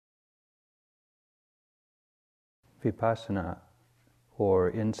vipassana,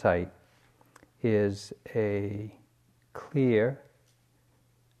 or insight, is a clear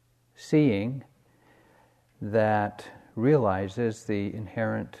seeing that realizes the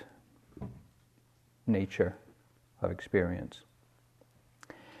inherent nature of experience.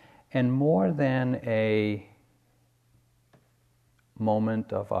 And more than a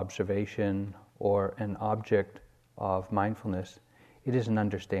moment of observation or an object of mindfulness, it is an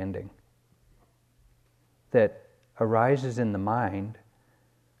understanding that arises in the mind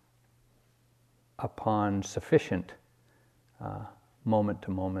upon sufficient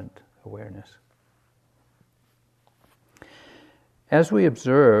moment-to-moment awareness. As we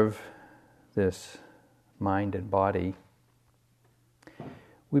observe this mind and body,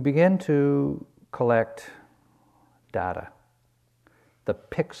 we begin to collect data, the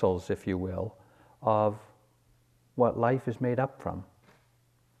pixels, if you will, of what life is made up from.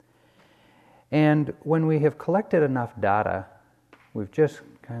 And when we have collected enough data, we've just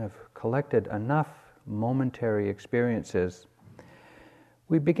kind of collected enough momentary experiences,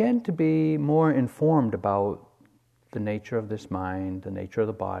 we begin to be more informed about the nature of this mind, the nature of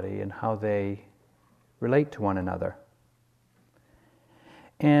the body, and how they relate to one another.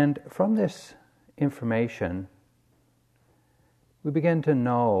 And from this information, we begin to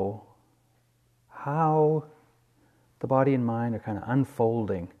know how the body and mind are kind of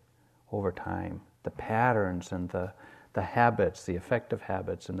unfolding over time, the patterns and the habits, the affective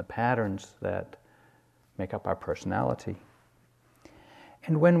habits and the patterns that make up our personality.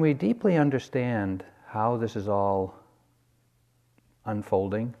 And when we deeply understand how this is all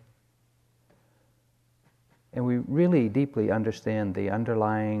unfolding, and we really deeply understand the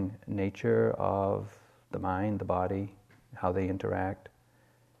underlying nature of the mind, the body, how they interact,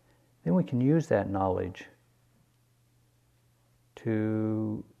 then we can use that knowledge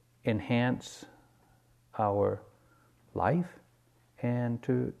to enhance our life and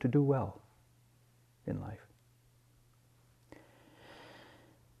to do well in life.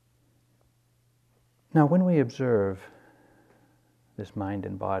 Now, when we observe this mind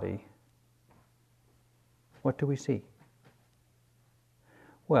and body, what do we see?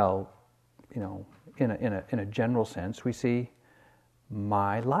 Well, in a general sense, we see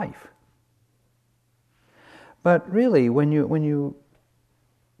my life. But really, when you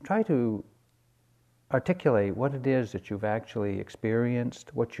try to articulate what it is that you've actually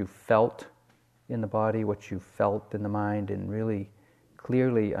experienced, what you felt in the body, what you felt in the mind, and really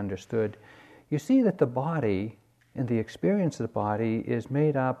clearly understood, you see that the body and the experience of the body is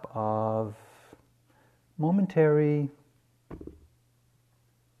made up of momentary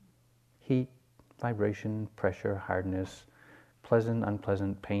heat, vibration, pressure, hardness, pleasant,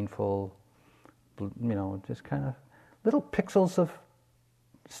 unpleasant, painful, just kind of little pixels of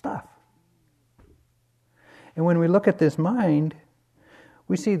stuff. And when we look at this mind,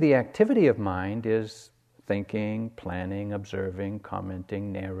 we see the activity of mind is thinking, planning, observing,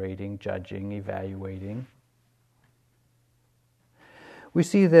 commenting, narrating, judging, evaluating. We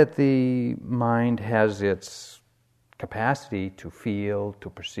see that the mind has its capacity to feel, to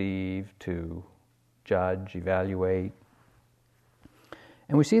perceive, to judge, evaluate.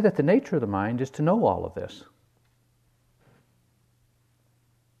 And we see that the nature of the mind is to know all of this.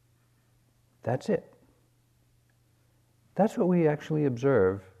 That's it. That's what we actually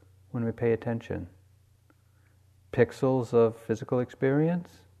observe when we pay attention. Pixels of physical experience,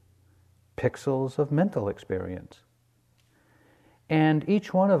 pixels of mental experience. And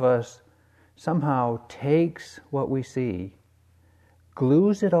each one of us somehow takes what we see,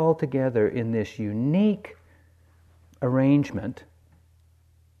 glues it all together in this unique arrangement,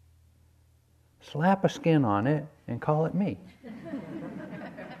 slap a skin on it, and call it me.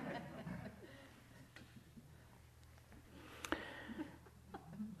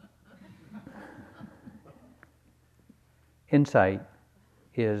 Insight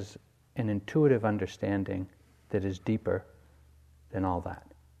is an intuitive understanding that is deeper than all that,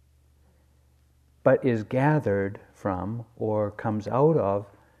 but is gathered from or comes out of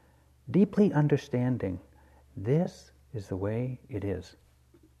deeply understanding this is the way it is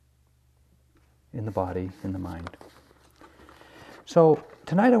in the body, in the mind. So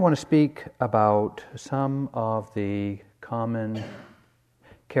tonight I want to speak about some of the common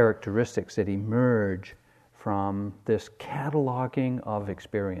characteristics that emerge from this cataloging of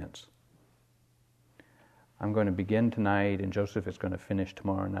experience. I'm going to begin tonight, and Joseph is going to finish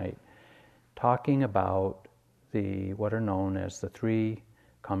tomorrow night, talking about what are known as the three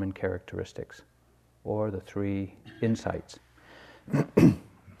common characteristics, or the three insights.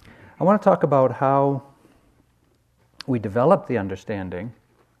 I want to talk about how we develop the understanding,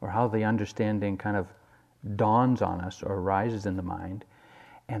 or how the understanding kind of dawns on us or arises in the mind,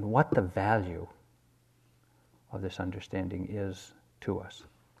 and what the value of this understanding is to us.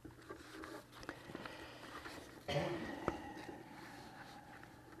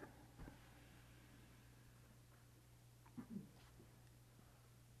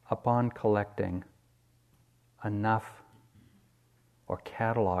 Upon collecting enough or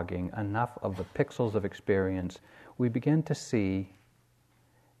cataloging enough of the pixels of experience, we begin to see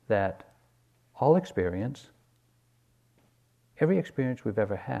that all experience, every experience we've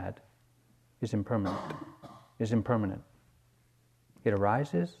ever had, is impermanent. It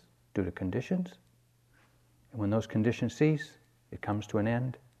arises due to conditions, and when those conditions cease, it comes to an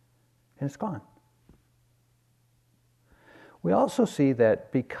end, and it's gone. We also see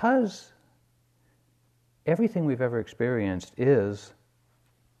that because everything we've ever experienced is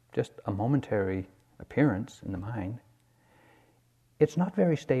just a momentary appearance in the mind, it's not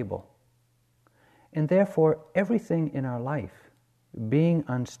very stable. And therefore, everything in our life being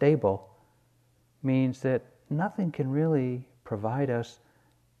unstable means that nothing can really provide us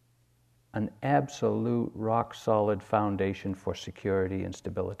an absolute rock-solid foundation for security and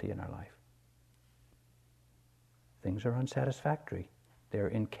stability in our life. Things are unsatisfactory. They're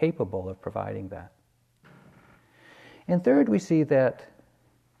incapable of providing that. And third, we see that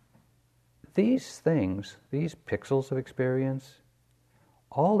these things, these pixels of experience,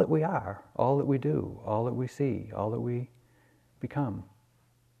 all that we are, all that we do, all that we see, all that we become,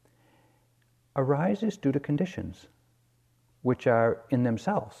 arises due to conditions, which are in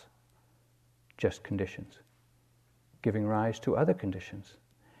themselves just conditions, giving rise to other conditions.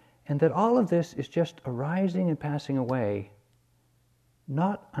 And that all of this is just arising and passing away,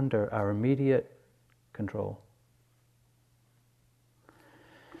 not under our immediate control.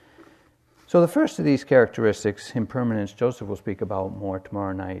 So the first of these characteristics, impermanence, Joseph will speak about more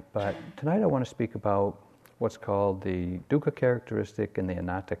tomorrow night, but tonight I want to speak about what's called the Dukkha characteristic and the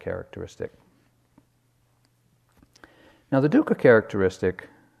Anatta characteristic. Now the Dukkha characteristic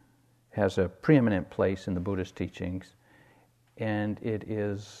has a preeminent place in the Buddhist teachings, and it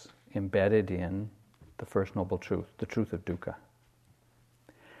is embedded in the First Noble Truth, the truth of dukkha.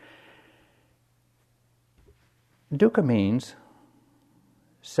 Dukkha means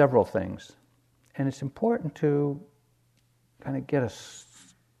several things, and it's important to kind of get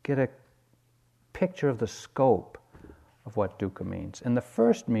a picture of the scope of what dukkha means. And the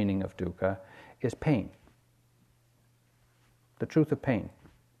first meaning of dukkha is pain, the truth of pain.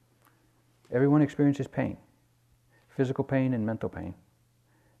 Everyone experiences pain, physical pain and mental pain.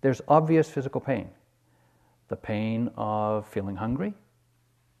 There's obvious physical pain. The pain of feeling hungry,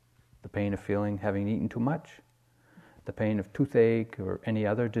 the pain of having eaten too much, the pain of toothache or any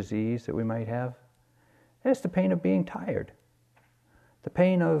other disease that we might have. There's the pain of being tired, the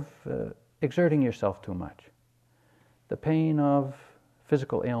pain of exerting yourself too much, the pain of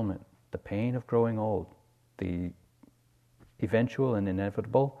physical ailment, the pain of growing old, the eventual and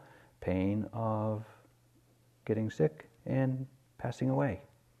inevitable pain of getting sick and passing away.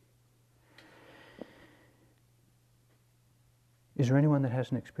 Is there anyone that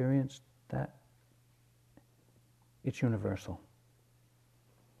hasn't experienced that? It's universal.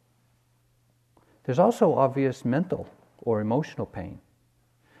 There's also obvious mental or emotional pain.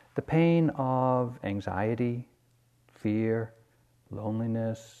 The pain of anxiety, fear,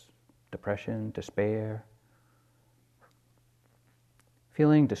 loneliness, depression, despair,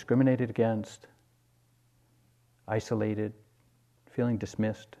 feeling discriminated against, isolated, feeling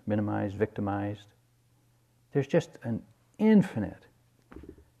dismissed, minimized, victimized. There's just an infinite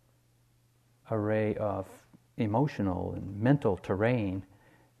array of emotional and mental terrain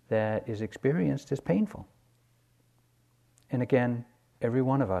that is experienced as painful. And again, every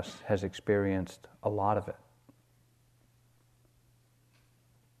one of us has experienced a lot of it.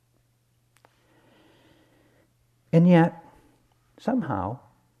 And yet, somehow,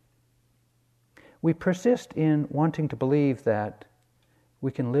 we persist in wanting to believe that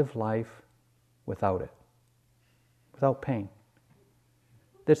we can live life without it, without pain.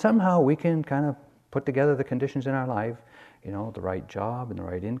 That somehow we can kind of put together the conditions in our life, the right job and the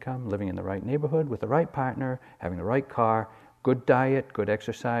right income, living in the right neighborhood with the right partner, having the right car, good diet, good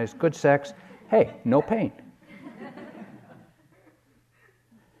exercise, good sex. Hey, no pain.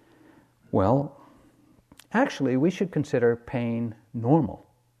 Well, actually, we should consider pain normal.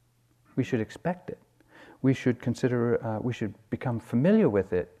 We should expect it. We should we should become familiar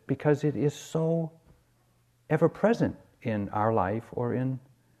with it because it is so ever present in our life or in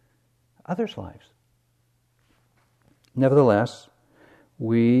others' lives. Nevertheless,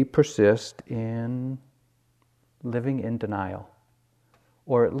 we persist in living in denial,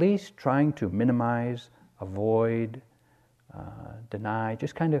 or at least trying to minimize, avoid, deny,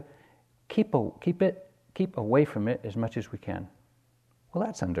 just kind of keep away from it as much as we can. Well,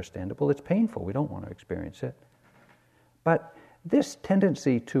 that's understandable. It's painful. We don't want to experience it. But this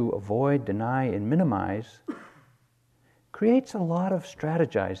tendency to avoid, deny, and minimize creates a lot of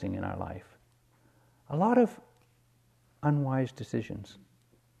strategizing in our life, a lot of unwise decisions.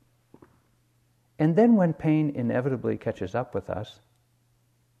 And then when pain inevitably catches up with us,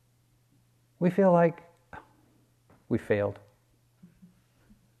 we feel like we failed.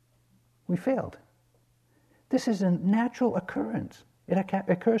 We failed. This is a natural occurrence. It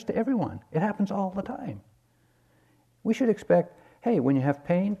occurs to everyone. It happens all the time. We should expect, hey, when you have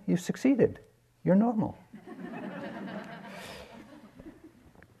pain, you've succeeded. You're normal.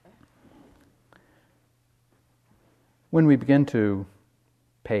 When we begin to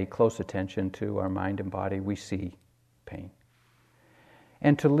pay close attention to our mind and body, we see pain.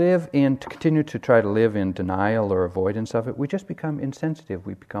 And to continue to try to live in denial or avoidance of it, we just become insensitive,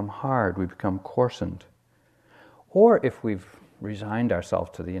 we become hard, we become coarsened. Or if we've resigned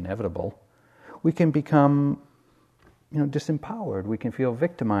ourselves to the inevitable, we can become, disempowered, we can feel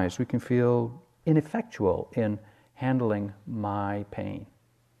victimized, we can feel ineffectual in handling my pain.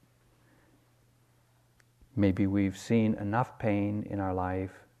 Maybe we've seen enough pain in our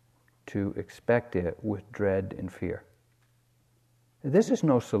life to expect it with dread and fear. This is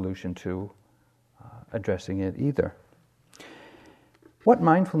no solution to addressing it either. What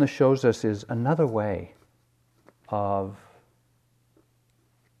mindfulness shows us is another way of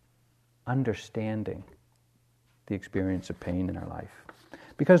understanding the experience of pain in our life.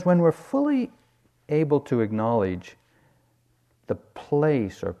 Because when we're fully able to acknowledge the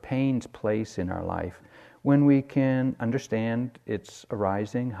place or pain's place in our life, when we can understand its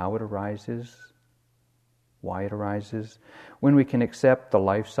arising, how it arises, why it arises, when we can accept the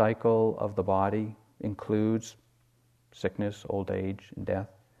life cycle of the body includes sickness, old age, and death,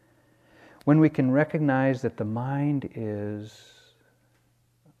 when we can recognize that the mind is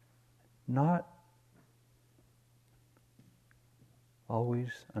not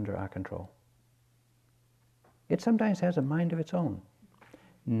always under our control. It sometimes has a mind of its own.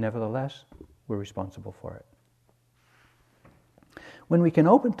 Nevertheless, we're responsible for it. When we can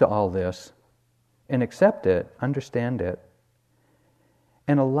open to all this and accept it, understand it,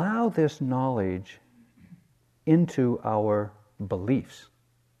 and allow this knowledge into our beliefs,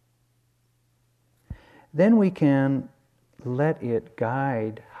 then we can let it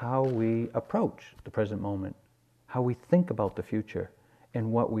guide how we approach the present moment, how we think about the future,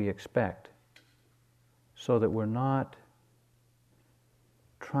 and what we expect, so that we're not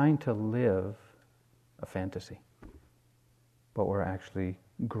trying to live a fantasy, but we're actually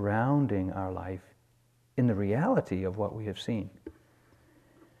grounding our life in the reality of what we have seen.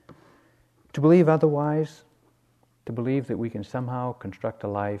 To believe otherwise, to believe that we can somehow construct a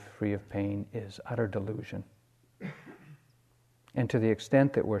life free of pain, is utter delusion. And to the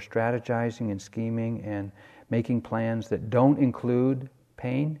extent that we're strategizing and scheming and making plans that don't include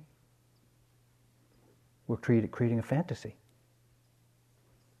pain, we're creating a fantasy.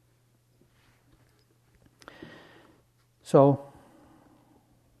 So,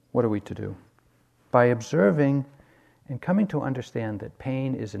 what are we to do? By observing and coming to understand that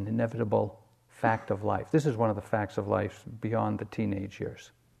pain is an inevitable fact of life. This is one of the facts of life beyond the teenage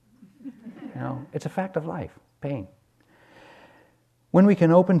years. It's a fact of life, pain. When we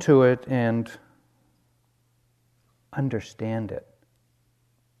can open to it and understand it,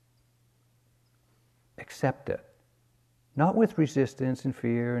 accept it, not with resistance and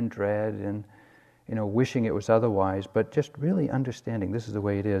fear and dread and wishing it was otherwise, but just really understanding this is the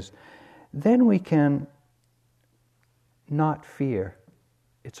way it is, then we can not fear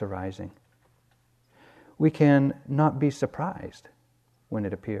its arising. We can not be surprised when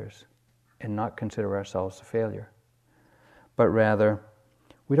it appears and not consider ourselves a failure. But rather,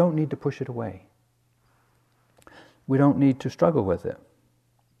 we don't need to push it away. We don't need to struggle with it.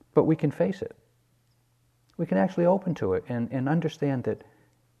 But we can face it. We can actually open to it and understand that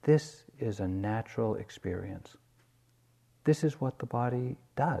this is a natural experience. This is what the body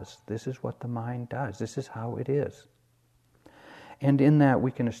does. This is what the mind does. This is how it is. And in that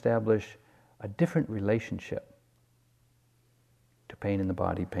we can establish a different relationship to pain in the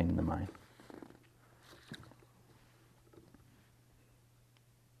body, pain in the mind.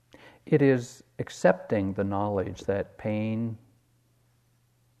 It is accepting the knowledge that pain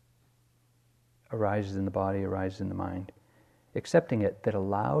arises in the body, arises in the mind. Accepting it that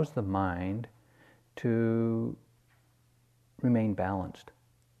allows the mind to remain balanced.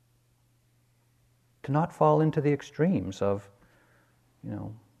 To not fall into the extremes of,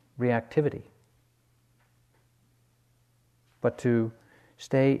 reactivity. but to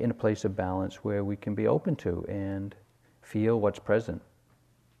stay in a place of balance where we can be open to and feel what's present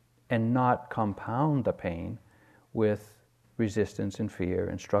and not compound the pain with resistance and fear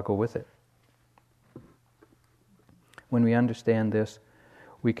and struggle with it. When we understand this,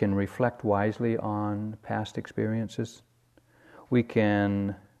 we can reflect wisely on past experiences. We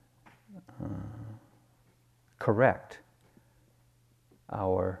can correct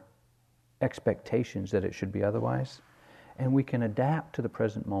our expectations that it should be otherwise, and we can adapt to the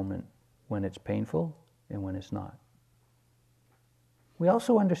present moment when it's painful and when it's not. We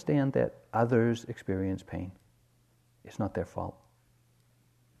also understand that others experience pain. It's not their fault.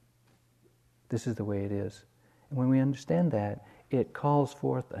 This is the way it is. And when we understand that, it calls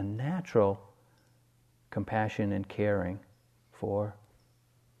forth a natural compassion and caring for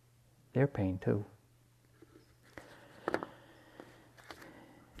their pain too.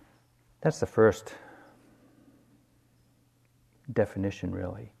 That's the first definition,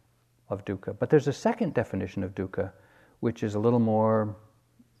 really, of dukkha. But there's a second definition of dukkha, which is a little more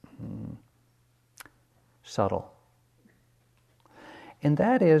subtle. And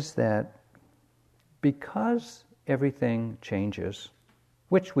that is that because everything changes,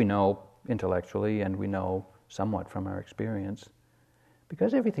 which we know intellectually and we know somewhat from our experience,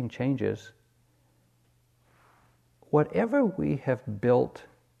 because everything changes, whatever we have built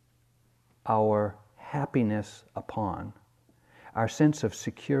our happiness upon, our sense of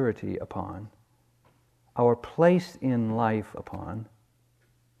security upon, our place in life upon,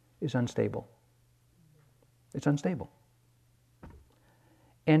 is unstable. It's unstable.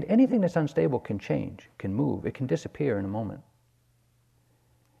 And anything that's unstable can change, can move, it can disappear in a moment.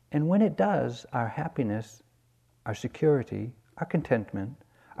 And when it does, our happiness, our security, our contentment,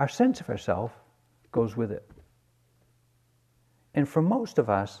 our sense of ourself goes with it. And for most of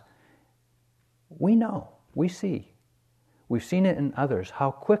us, we know, we see, we've seen it in others,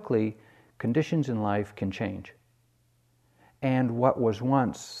 how quickly conditions in life can change. And what was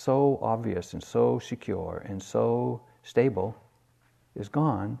once so obvious and so secure and so stable is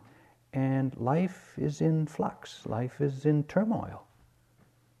gone, and life is in flux, life is in turmoil.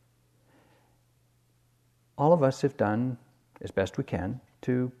 All of us have done as best we can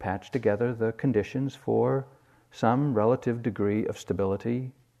to patch together the conditions for some relative degree of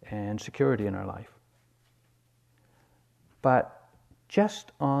stability and security in our life. But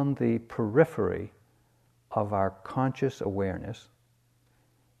just on the periphery of our conscious awareness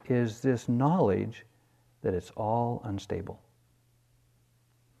is this knowledge that it's all unstable.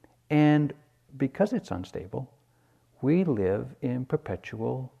 And because it's unstable, we live in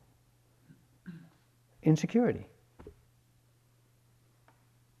perpetual insecurity.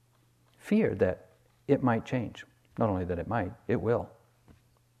 Fear that it might change. Not only that it might, it will.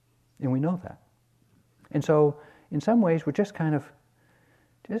 And we know that. And so, in some ways, we're just kind of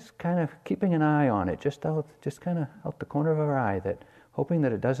keeping an eye on it, just kind of out the corner of our eye, that hoping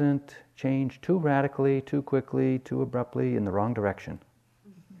that it doesn't change too radically, too quickly, too abruptly in the wrong direction.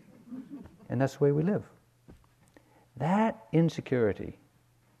 And that's the way we live. That insecurity,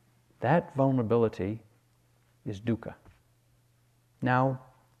 that vulnerability is dukkha. Now,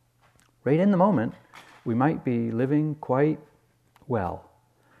 right in the moment, we might be living quite well.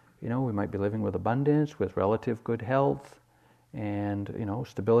 We might be living with abundance, with relative good health, and,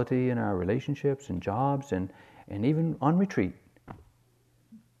 stability in our relationships and jobs, and even on retreat.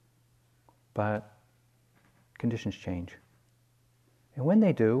 But conditions change. And when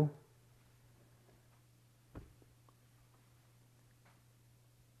they do,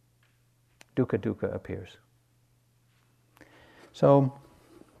 dukkha appears. So,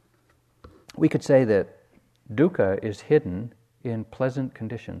 we could say that dukkha is hidden in pleasant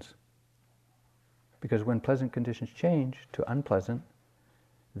conditions. Because when pleasant conditions change to unpleasant,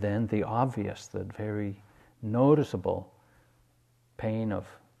 then the obvious, the very noticeable pain of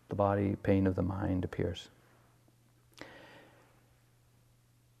the body, pain of the mind appears.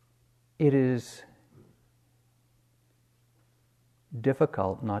 It is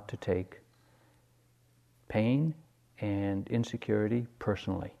difficult not to take pain and insecurity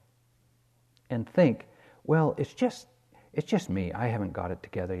personally and think, well, it's just me. I haven't got it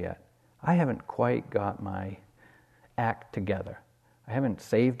together yet. I haven't quite got my act together. I haven't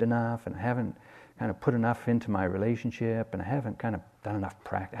saved enough, and I haven't kind of put enough into my relationship, and I haven't kind of done enough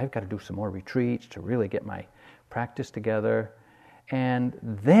practice. I've got to do some more retreats to really get my practice together, and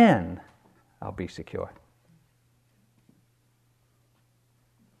then I'll be secure.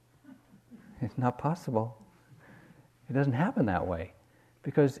 It's not possible. It doesn't happen that way.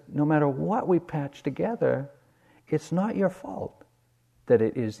 Because no matter what we patch together, it's not your fault that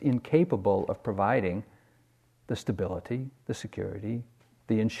it is incapable of providing the stability, the security,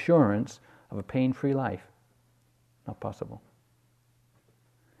 the insurance of a pain-free life. Not possible.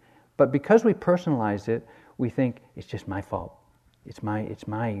 But because we personalize it, we think it's just my fault. It's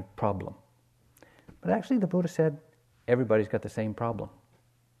my problem. But actually the Buddha said everybody's got the same problem.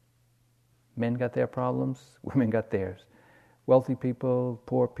 Men got their problems, women got theirs. Wealthy people,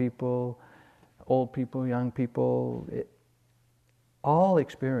 poor people, old people, young people, all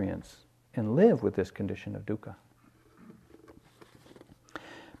experience and live with this condition of dukkha.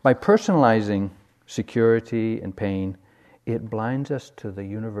 By personalizing security and pain, it blinds us to the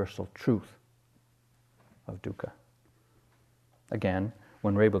universal truth of dukkha. Again,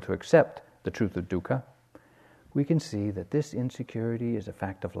 when we're able to accept the truth of dukkha, we can see that this insecurity is a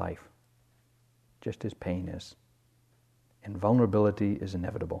fact of life, just as pain is, and vulnerability is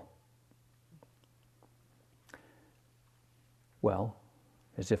inevitable. Well,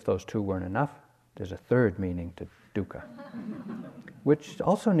 as if those two weren't enough, there's a third meaning to dukkha, which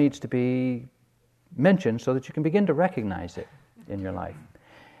also needs to be mentioned so that you can begin to recognize it in your life.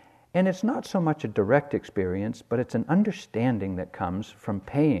 And it's not so much a direct experience, but it's an understanding that comes from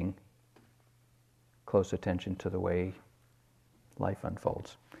paying close attention to the way life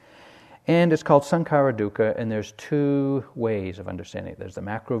unfolds. And it's called sankhara dukkha, and there's two ways of understanding it. There's the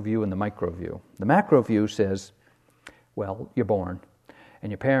macro view and the micro view. The macro view says, well, you're born,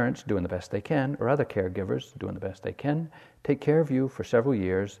 and your parents, doing the best they can, or other caregivers, doing the best they can, take care of you for several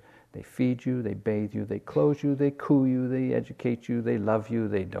years. They feed you, they bathe you, they clothe you, they coo you, they educate you, they love you,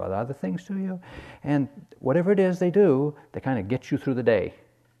 they do other things to you. And whatever it is they do, they kind of get you through the day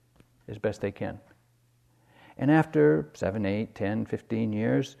as best they can. And after 7, 8, 10, 15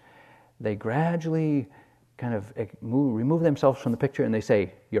 years, they gradually kind of remove themselves from the picture and they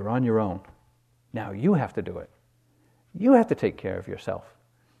say, you're on your own. Now you have to do it. You have to take care of yourself.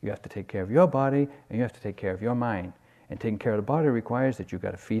 You have to take care of your body and you have to take care of your mind. And taking care of the body requires that you've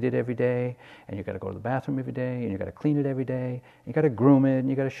got to feed it every day, and you've got to go to the bathroom every day, and you've got to clean it every day, and you've got to groom it, and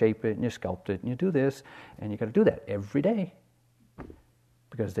you've got to shape it, and you sculpt it, and you do this, and you've got to do that every day.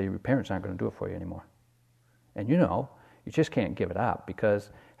 Because your parents aren't going to do it for you anymore. And you just can't give it up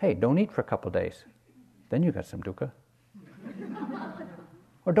because, hey, don't eat for a couple of days. Then you got some dukkha.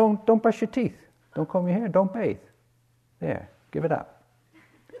 Or don't brush your teeth. Don't comb your hair. Don't bathe. There, give it up.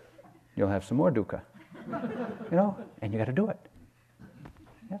 You'll have some more dukkha. And you got to do it.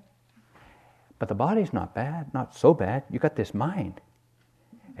 Yeah. But the body's not bad, not so bad. You got this mind.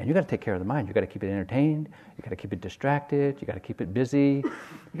 And you got to take care of the mind. You got to keep it entertained. You got to keep it distracted. You got to keep it busy.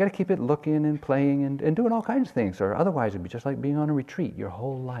 You got to keep it looking and playing and doing all kinds of things. Or otherwise it'd be just like being on a retreat your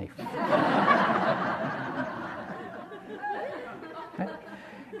whole life. Right?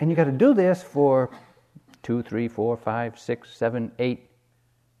 And you got to do this for 2, 3, 4, 5, 6, 7, 8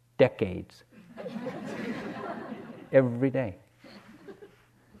 decades. Every day.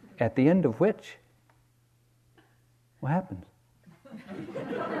 At the end of which, what happens?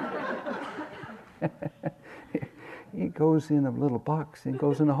 It goes in a little box and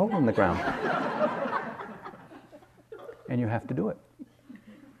goes in a hole in the ground. And you have to do it.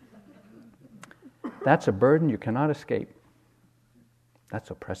 That's a burden you cannot escape. That's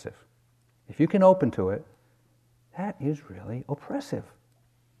oppressive. If you can open to it, that is really oppressive.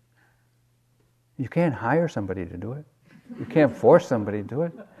 You can't hire somebody to do it. You can't force somebody to do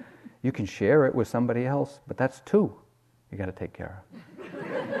it. You can share it with somebody else, but that's two you got to take care of.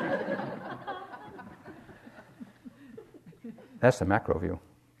 That's the macro view.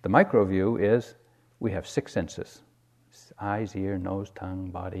 The micro view is we have 6 senses. Eyes, ear, nose,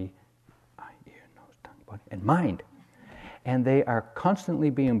 tongue, body. Eye, ear, nose, tongue, body. And mind. And they are constantly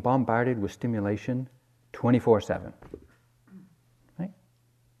being bombarded with stimulation 24/7.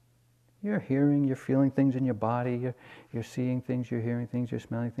 You're hearing, you're feeling things in your body, you're seeing things, you're hearing things, you're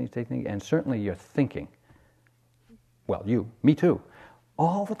smelling things, taking things, and certainly you're thinking. Well, me too,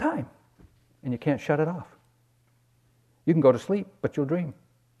 all the time. And you can't shut it off. You can go to sleep, but you'll dream.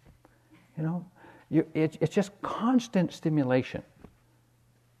 It's just constant stimulation.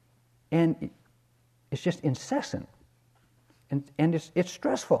 And it's just incessant. And it's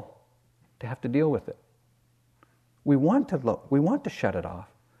stressful to have to deal with it. We want to shut it off.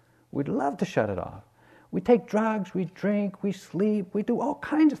 We'd love to shut it off. We take drugs, we drink, we sleep, we do all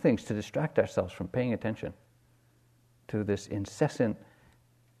kinds of things to distract ourselves from paying attention to this incessant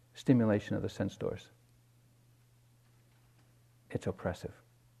stimulation of the sense doors. It's oppressive.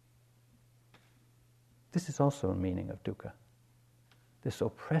 This is also a meaning of dukkha. This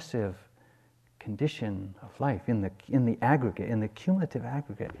oppressive condition of life in the aggregate, in the cumulative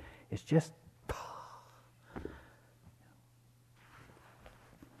aggregate, is just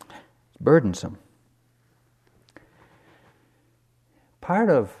burdensome. part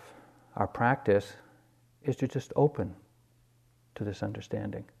of our practice is to just open to this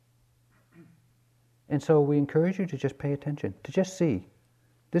understanding. And so we encourage you to just pay attention, to just see,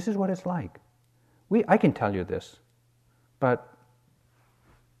 this is what it's like. I can tell you this, but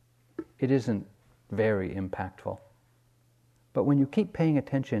it isn't very impactful. But when you keep paying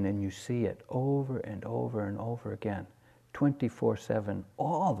attention and you see it over and over and over again, 24/7,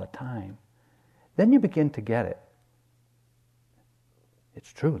 all the time, then you begin to get it.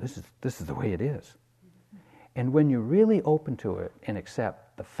 It's true, this is the way it is. And when you're really open to it and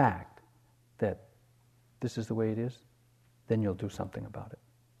accept the fact that this is the way it is, then you'll do something about it.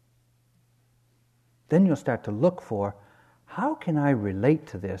 Then you'll start to look for, how can I relate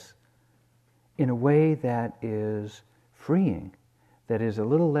to this in a way that is freeing, that is a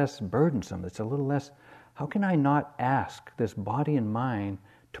little less burdensome, that's a little less, how can I not ask this body and mind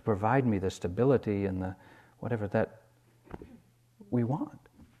to provide me the stability and the whatever that we want?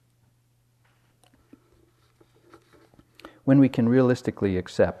 When we can realistically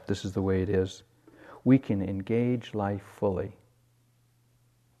accept this is the way it is, we can engage life fully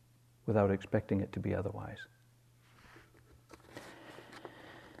without expecting it to be otherwise.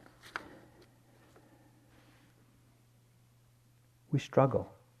 We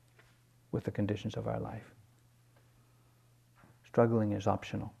struggle with the conditions of our life. Struggling is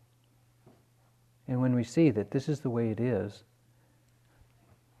optional. And when we see that this is the way it is,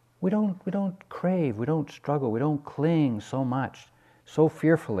 we don't crave, we don't struggle, we don't cling so much, so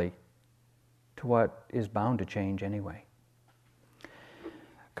fearfully to what is bound to change anyway.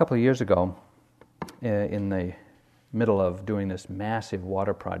 A couple of years ago, in the middle of doing this massive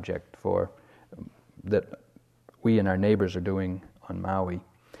water project that we and our neighbors are doing on Maui,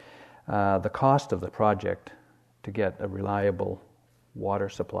 the cost of the project to get a reliable water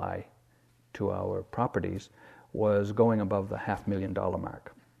supply to our properties was going above the $500,000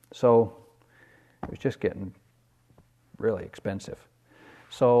 mark. So it was just getting really expensive.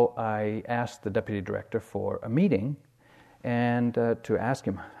 So I asked the deputy director for a meeting and to ask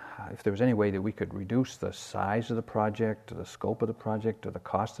him if there was any way that we could reduce the size of the project, or the scope of the project, or the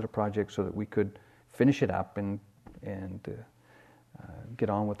cost of the project so that we could finish it up and get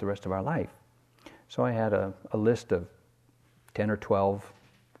on with the rest of our life. So I had a list of 10 or 12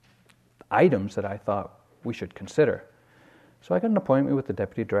 items that I thought we should consider. So I got an appointment with the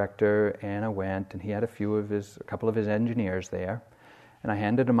deputy director, and I went, and he had a couple of his engineers there, and I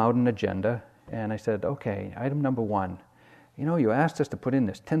handed him out an agenda, and I said, okay, item number 1, you asked us to put in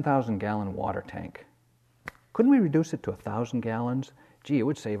this 10,000-gallon water tank. Couldn't we reduce it to 1,000 gallons? Gee, it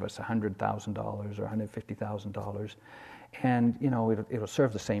would save us $100,000 or $150,000, and it'll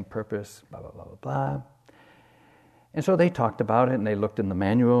serve the same purpose, blah, blah, blah, blah, blah. And so they talked about it, and they looked in the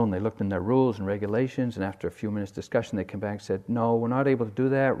manual, and they looked in their rules and regulations, and after a few minutes discussion, they came back and said, no, we're not able to do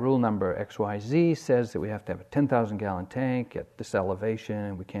that. Rule number XYZ says that we have to have a 10,000-gallon tank at this elevation,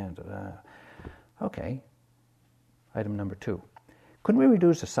 and we can't do that. Okay. Item number 2. Couldn't we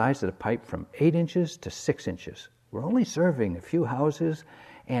reduce the size of the pipe from 8 inches to 6 inches? We're only serving a few houses,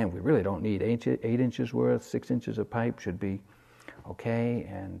 and we really don't need 8 inches worth. 6 inches of pipe should be okay,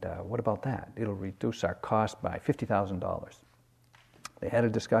 and what about that? It'll reduce our cost by $50,000. They had a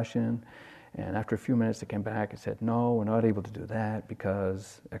discussion, and after a few minutes they came back and said, no, we're not able to do that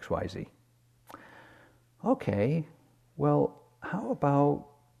because XYZ. Okay, well, how about,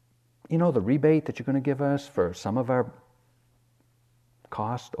 the rebate that you're going to give us for some of our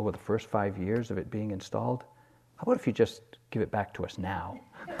cost over the first 5 years of it being installed? How about if you just give it back to us now?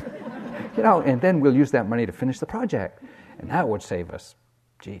 And then we'll use that money to finish the project. And that would save us,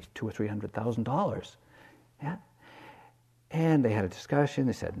 $200,000 or $300,000. Yeah. And they had a discussion.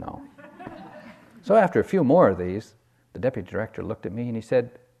 They said no. So after a few more of these, the deputy director looked at me and he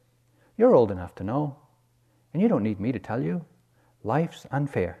said, you're old enough to know, and you don't need me to tell you, life's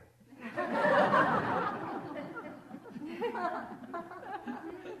unfair.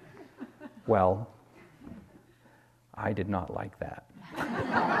 Well, I did not like that.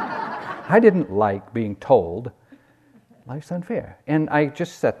 I didn't like being told life's unfair. And I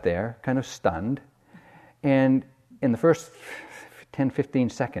just sat there, kind of stunned, and in the first 10, 15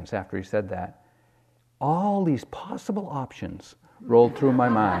 seconds after he said that, all these possible options rolled through my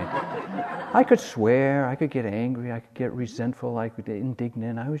mind. I could swear, I could get angry, I could get resentful, I could get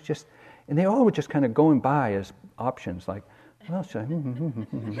indignant. And they all were just kind of going by as options, like, well, should I?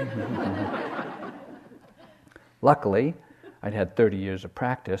 Luckily, I'd had 30 years of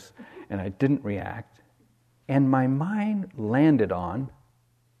practice, and I didn't react. And my mind landed on,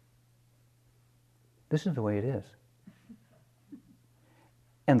 this is the way it is.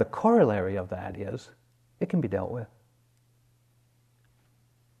 And the corollary of that is, it can be dealt with.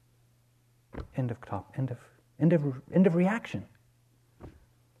 End of reaction.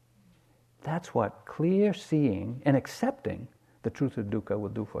 That's what clear seeing and accepting the truth of dukkha will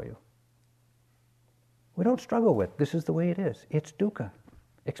do for you. We don't struggle with, this is the way it is. It's dukkha.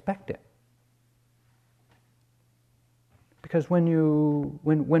 Expect it. Because when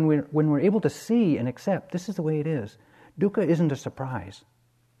we're able to see and accept, this is the way it is, dukkha isn't a surprise.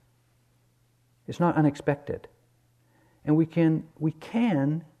 It's not unexpected. And we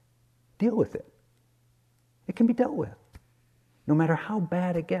can deal with it. It can be dealt with. No matter how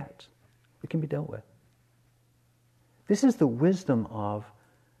bad it gets, it can be dealt with. This is the wisdom of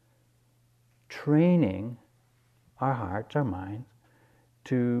training our hearts, our minds,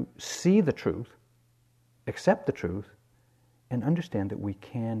 to see the truth, accept the truth, and understand that we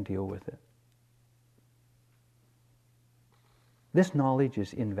can deal with it. This knowledge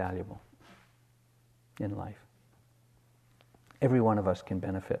is invaluable in life. Every one of us can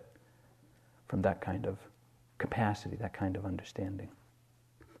benefit from that kind of capacity, that kind of understanding.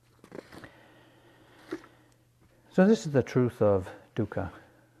 So this is the truth of dukkha,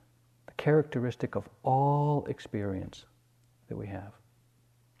 the characteristic of all experience that we have.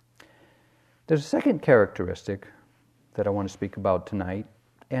 There's a second characteristic that I want to speak about tonight,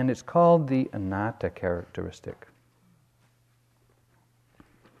 and it's called the Anatta characteristic.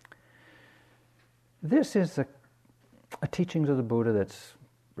 This is a teachings of the Buddha that's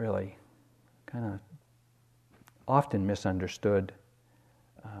really kind of often misunderstood.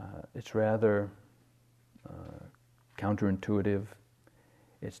 It's rather counterintuitive.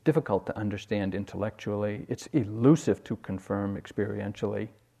 It's difficult to understand intellectually. It's elusive to confirm experientially.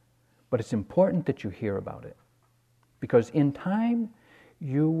 But it's important that you hear about it. Because in time,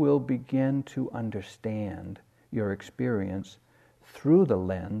 you will begin to understand your experience through the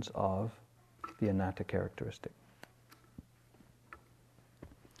lens of the Anatta characteristic.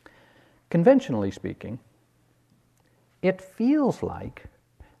 Conventionally speaking, it feels like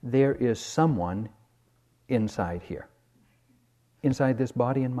there is someone inside here. Inside this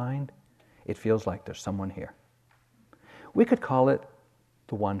body and mind, it feels like there's someone here. We could call it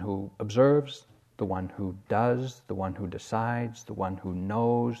the one who observes, the one who does, the one who decides, the one who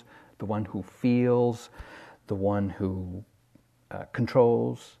knows, the one who feels, the one who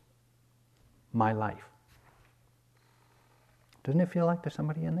controls my life. Doesn't it feel like there's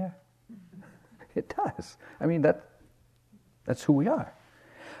somebody in there? It does. I mean, that's who we are.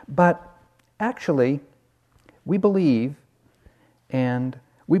 But actually, we believe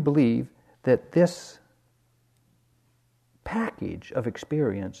that this package of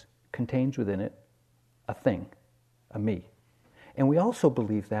experience contains within it a thing, a me. And we also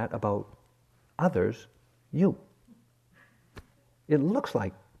believe that about others, you. It looks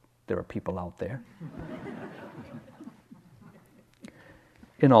like there are people out there.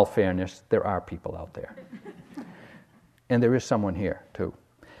 In all fairness, there are people out there. And there is someone here, too.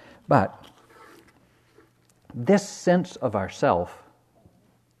 But this sense of ourself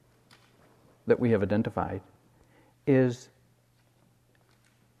that we have identified is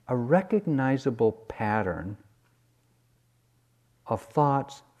a recognizable pattern of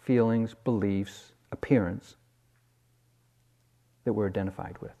thoughts, feelings, beliefs, appearance that we're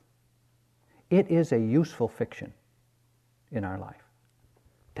identified with. It is a useful fiction in our life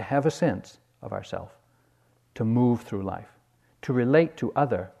to have a sense of ourself, to move through life, to relate to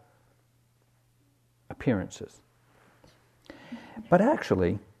other appearances. But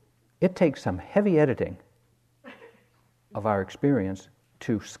actually, it takes some heavy editing of our experience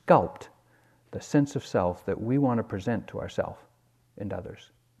to sculpt the sense of self that we want to present to ourselves and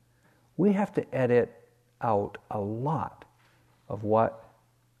others. We have to edit out a lot of what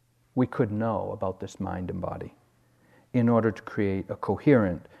we could know about this mind and body in order to create a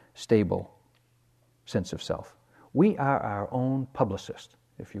coherent, stable sense of self. We are our own publicist,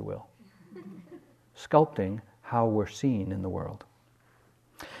 if you will, sculpting how we're seen in the world.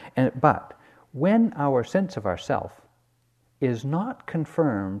 But when our sense of ourself is not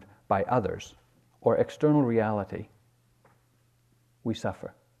confirmed by others or external reality, we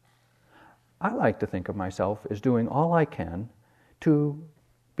suffer. I like to think of myself as doing all I can to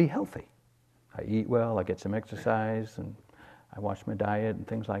be healthy. I eat well, I get some exercise, and I watch my diet and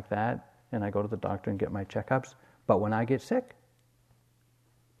things like that, and I go to the doctor and get my checkups. But when I get sick,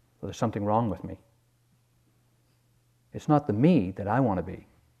 well, there's something wrong with me. It's not the me that I want to be.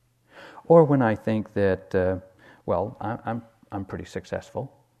 Or when I think that, I'm pretty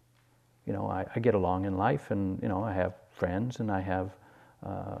successful. You know, I get along in life, and, you know, I have friends, and I have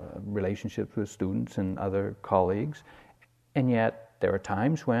relationships with students and other colleagues, and yet there are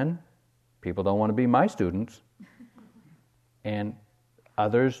times when people don't want to be my students, and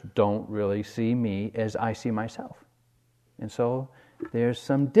Others don't really see me as I see myself. And so there's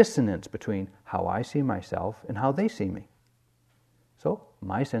some dissonance between how I see myself and how they see me. So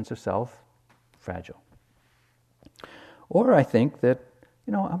my sense of self, fragile. Or I think that,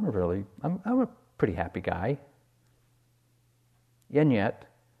 I'm a pretty happy guy. And yet,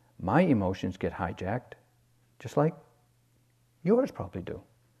 my emotions get hijacked, just like yours probably do.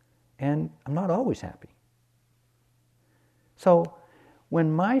 And I'm not always happy. So,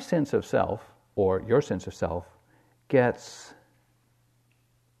 when my sense of self, or your sense of self, gets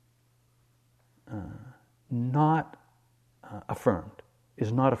not affirmed,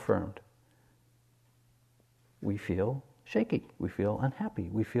 is not affirmed, we feel shaky, we feel unhappy,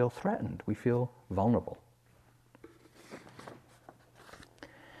 we feel threatened, we feel vulnerable.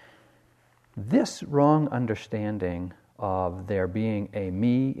 This wrong understanding of there being a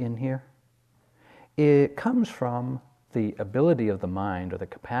me in here, it comes from the ability of the mind or the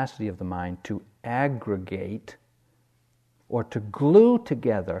capacity of the mind to aggregate or to glue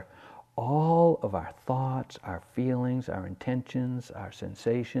together all of our thoughts, our feelings, our intentions, our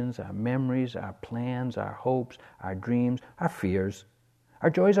sensations, our memories, our plans, our hopes, our dreams, our fears, our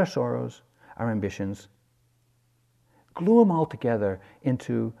joys, our sorrows, our ambitions. Glue them all together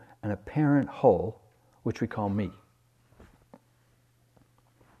into an apparent whole, which we call me.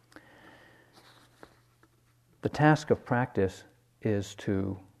 The task of practice is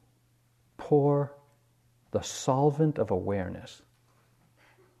to pour the solvent of awareness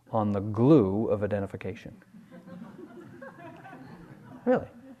on the glue of identification. Really.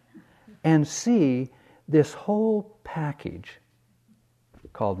 And see this whole package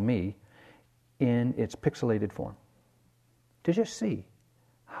called me in its pixelated form. To just see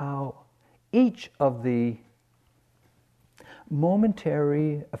how each of the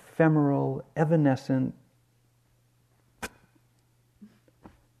momentary, ephemeral, evanescent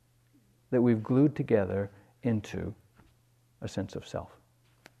that we've glued together into a sense of self.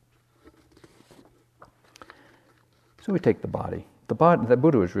 So we take the body. The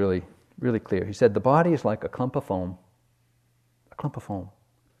Buddha was really, really clear. He said the body is like a clump of foam. A clump of foam.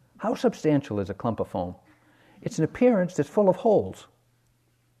 How substantial is a clump of foam? It's an appearance that's full of holes.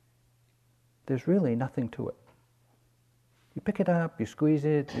 There's really nothing to it. You pick it up, you squeeze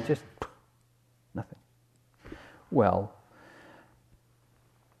it, you just, nothing. Well,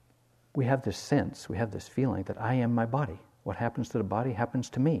 we have this sense, we have this feeling that I am my body. What happens to the body happens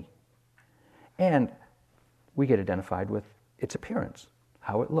to me. And we get identified with its appearance,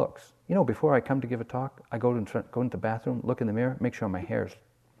 how it looks. Before I come to give a talk, I go into the bathroom, look in the mirror, make sure my hair's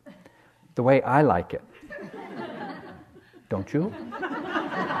the way I like it. Don't you?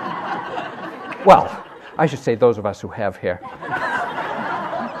 Well, I should say those of us who have hair.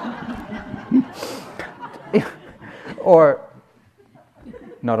 Or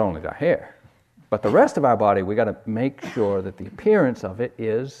not only the hair, but the rest of our body, we got to make sure that the appearance of it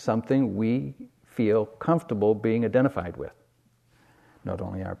is something we feel comfortable being identified with. Not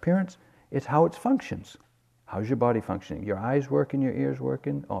only our appearance, it's how it functions. How's your body functioning? Your eyes working, your ears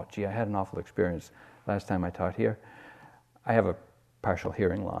working? Oh, gee, I had an awful experience last time I taught here. I have a partial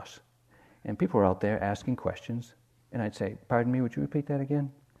hearing loss. And people were out there asking questions, and I'd say, pardon me, would you repeat that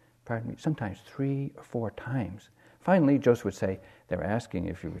again? Pardon me, sometimes 3 or 4 times. Finally, Joseph would say, they were asking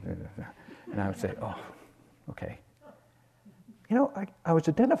if you would, and I would say, oh, okay. I was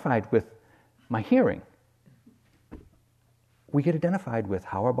identified with my hearing. We get identified with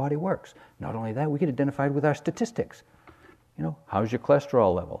how our body works. Not only that, we get identified with our statistics. How's your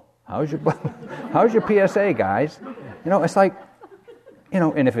cholesterol level? How's your PSA, guys? It's like,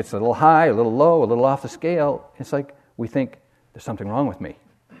 and if it's a little high, a little low, a little off the scale, it's like we think there's something wrong with me.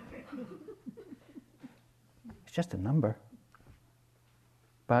 It's just a number.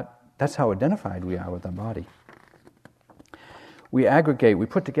 But that's how identified we are with our body. We aggregate, we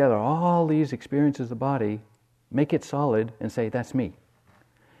put together all these experiences of the body, make it solid, and say, that's me.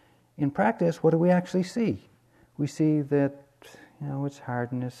 In practice, what do we actually see? We see that, it's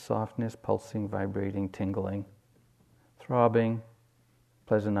hardness, softness, pulsing, vibrating, tingling, throbbing,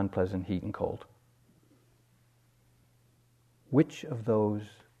 pleasant, unpleasant, heat and cold. Which of those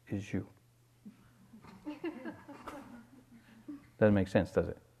is you? Doesn't make sense, does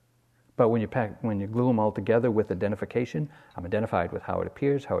it? But when you glue them all together with identification, I'm identified with how it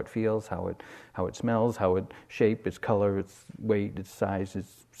appears, how it feels, how it smells, how it shape, its color, its weight, its size,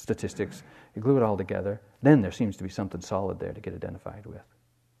 its statistics. You glue it all together, then there seems to be something solid there to get identified with.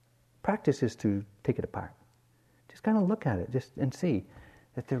 Practice is to take it apart. Just kind of look at it and see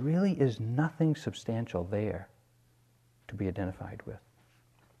that there really is nothing substantial there to be identified with.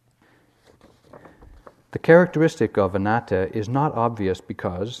 The characteristic of anatta is not obvious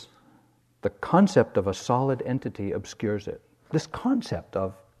because the concept of a solid entity obscures it. This concept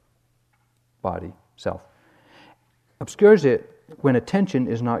of body, self, obscures it when attention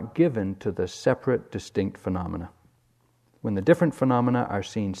is not given to the separate, distinct phenomena. When the different phenomena are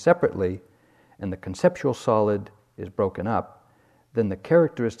seen separately and the conceptual solid is broken up, then the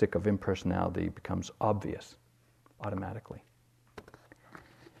characteristic of impersonality becomes obvious automatically.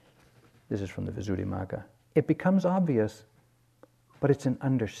 This is from the Visuddhimagga. It becomes obvious, but it's an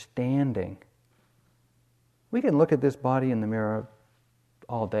understanding. We can look at this body in the mirror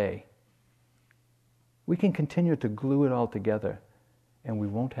all day. We can continue to glue it all together, and we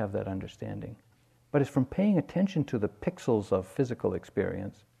won't have that understanding. But it's from paying attention to the pixels of physical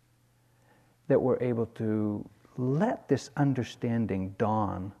experience that we're able to let this understanding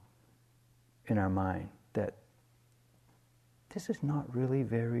dawn in our mind that this is not really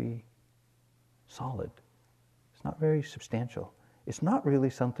very solid. It's not very substantial. It's not really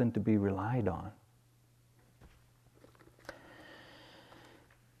something to be relied on.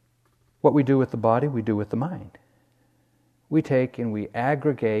 What we do with the body, we do with the mind. We take and we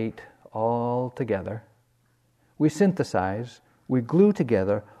aggregate all together. We synthesize, we glue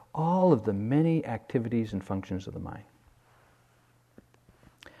together all of the many activities and functions of the mind.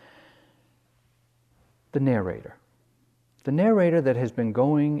 The narrator that has been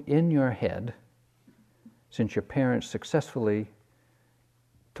going in your head since your parents successfully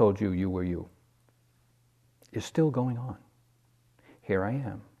told you you were you, is still going on. Here I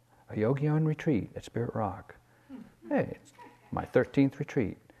am, a yogi on retreat at Spirit Rock. Hey, it's my 13th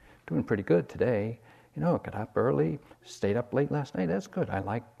retreat. Doing pretty good today. You know, got up early, stayed up late last night. That's good. I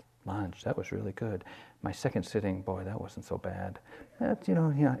liked lunch. That was really good. My second sitting, boy, that wasn't so bad. That's,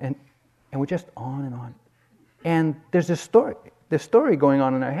 and we're just on and on. And there's this story going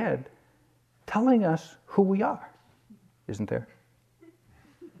on in our head telling us who we are, isn't there?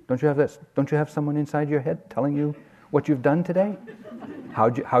 Don't you have that? Don't you have someone inside your head telling you what you've done today?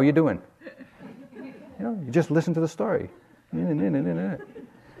 How you doing? You just listen to the story.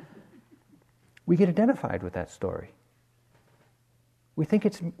 We get identified with that story. We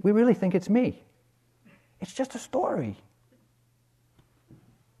really think it's me. It's just a story.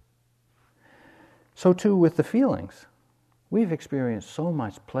 So too with the feelings. We've experienced so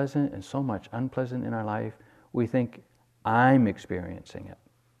much pleasant and so much unpleasant in our life, we think, I'm experiencing it.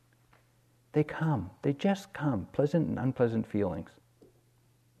 They just come, pleasant and unpleasant feelings.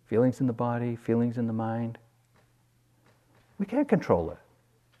 Feelings in the body, feelings in the mind. We can't control it.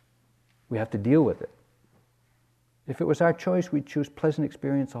 We have to deal with it. If it was our choice, we'd choose pleasant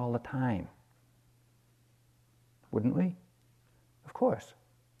experience all the time. Wouldn't we? Of course.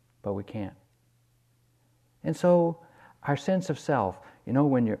 But we can't. And so, our sense of self,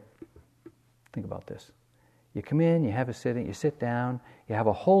 think about this. You come in, you have a sitting, you sit down, you have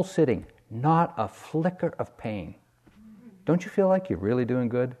a whole sitting, not a flicker of pain. Don't you feel like you're really doing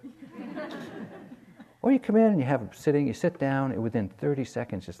good? Or you come in and you have a sitting, you sit down, and within 30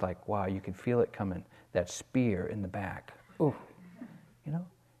 seconds it's like, wow, you can feel it coming, that spear in the back. Ooh,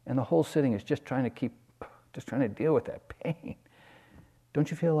 and the whole sitting is just trying to deal with that pain. Don't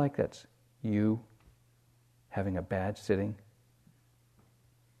you feel like that's you having a bad sitting?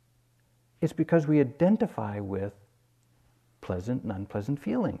 It's because we identify with pleasant and unpleasant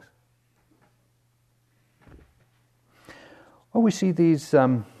feelings. Or we see these,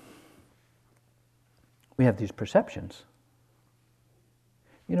 we have these perceptions.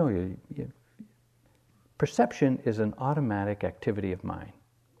 Perception is an automatic activity of mind.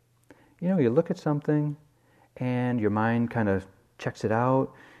 You look at something and your mind kind of checks it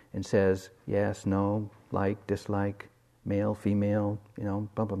out and says, yes, no, like, dislike, male, female,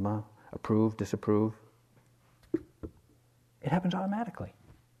 blah, blah, blah, approve, disapprove. It happens automatically.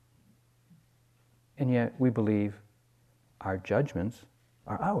 And yet we believe our judgments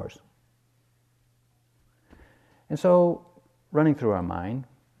are ours. And so, running through our mind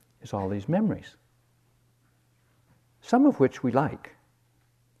is all these memories. Some of which we like,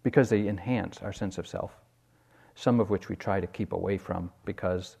 because they enhance our sense of self. Some of which we try to keep away from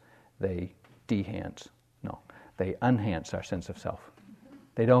because they enhance our sense of self.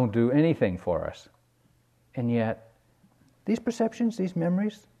 They don't do anything for us. And yet, these perceptions, these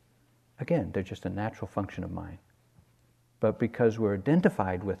memories, again, they're just a natural function of mind. But because we're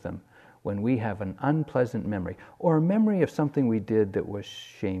identified with them, when we have an unpleasant memory, or a memory of something we did that was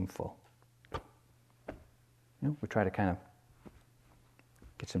shameful, we try to kind of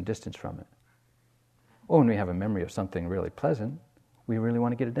get some distance from it. Or when we have a memory of something really pleasant, we really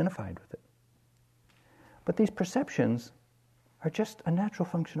want to get identified with it. But these perceptions are just a natural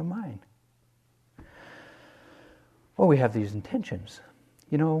function of mind. Well, we have these intentions.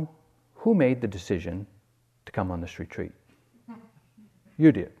 You know, who made the decision to come on this retreat?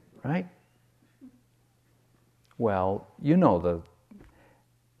 You did, right? Well, you know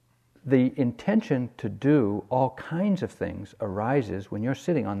the intention to do all kinds of things arises when you're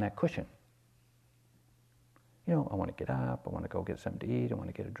sitting on that cushion. You know, I want to get up, I want to go get something to eat, I want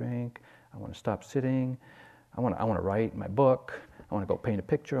to get a drink, I want to stop sitting, I want to write my book, I want to go paint a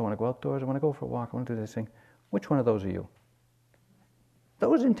picture, I want to go outdoors, I want to go for a walk, I want to do this thing. Which one of those are you?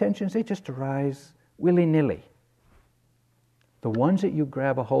 Those intentions, they just arise willy-nilly. The ones that you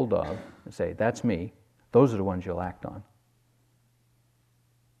grab a hold of and say, that's me, those are the ones you'll act on.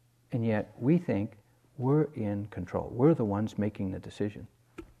 And yet we think we're in control. We're the ones making the decision.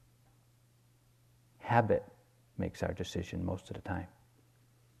 Habit makes our decision most of the time.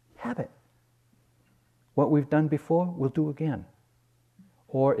 Habit. What we've done before, we'll do again.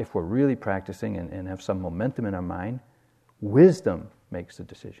 Or if we're really practicing and have some momentum in our mind, wisdom makes the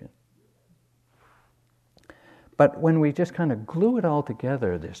decision. But when we just kind of glue it all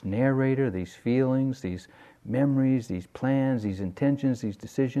together, this narrator, these feelings, these memories, these plans, these intentions, these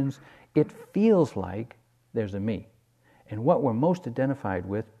decisions, it feels like there's a me. And what we're most identified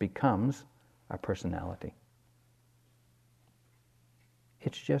with becomes our personality.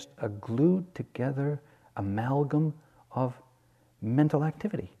 It's just a glued together amalgam of mental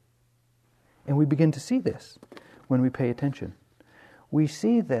activity. And we begin to see this when we pay attention. We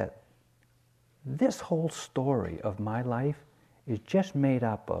see that this whole story of my life is just made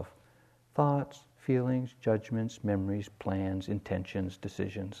up of thoughts, feelings, judgments, memories, plans, intentions,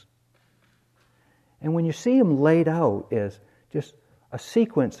 decisions. And when you see them laid out as just a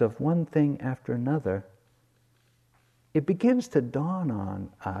sequence of one thing after another, it begins to dawn on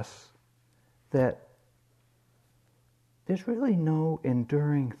us that there's really no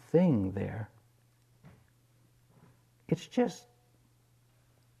enduring thing there. It's just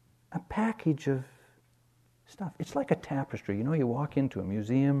a package of stuff. It's like a tapestry. You know, you walk into a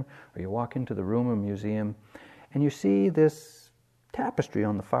museum or you walk into the room of a museum and you see this tapestry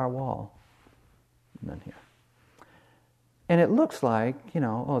on the far wall. And then here. And it looks like,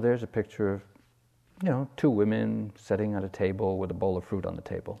 there's a picture of, two women sitting at a table with a bowl of fruit on the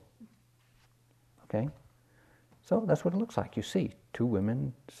table. Okay? So that's what it looks like. You see two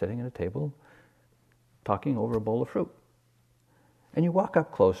women sitting at a table talking over a bowl of fruit. And you walk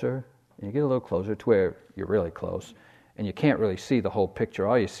up closer, and you get a little closer to where you're really close, and you can't really see the whole picture.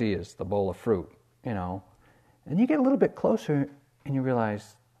 All you see is the bowl of fruit, And you get a little bit closer, and you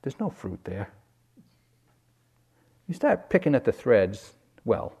realize there's no fruit there. You start picking at the threads.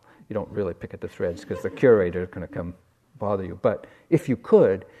 Well, you don't really pick at the threads because the curator is going to come bother you. But if you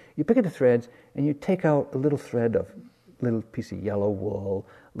could, you pick at the threads, and you take out a little thread of a little piece of yellow wool,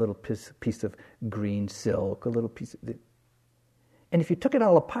 a little piece of green silk, a little piece of... And if you took it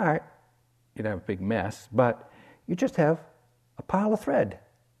all apart, you'd have a big mess, but you just have a pile of thread.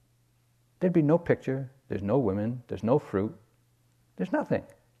 There'd be no picture, there's no women, there's no fruit, there's nothing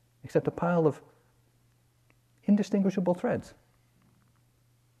except a pile of indistinguishable threads.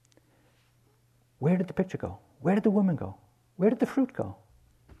 Where did the picture go? Where did the woman go? Where did the fruit go?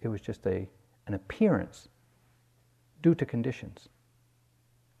 It was just an appearance due to conditions,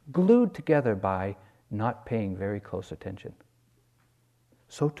 glued together by not paying very close attention.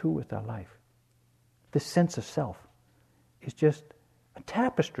 So too with our life. This sense of self is just a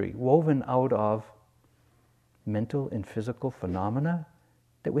tapestry woven out of mental and physical phenomena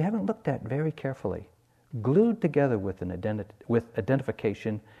that we haven't looked at very carefully, glued together with with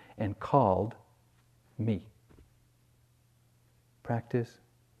identification and called me. Practice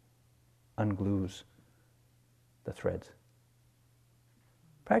unglues the threads.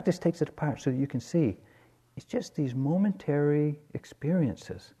 Practice takes it apart so that you can see it's just these momentary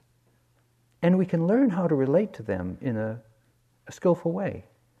experiences. And we can learn how to relate to them in a skillful way.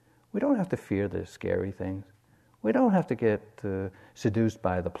 We don't have to fear the scary things. We don't have to get seduced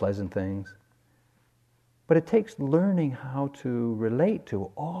by the pleasant things. But it takes learning how to relate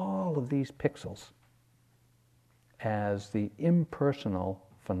to all of these pixels as the impersonal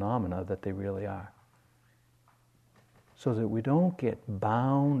phenomena that they really are. So that we don't get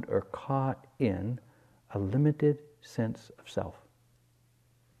bound or caught in a limited sense of self.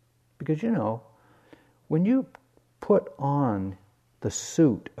 Because when you put on the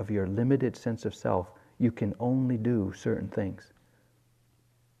suit of your limited sense of self, you can only do certain things.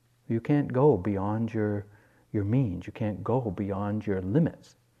 You can't go beyond your means. You can't go beyond your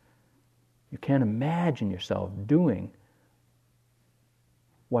limits. You can't imagine yourself doing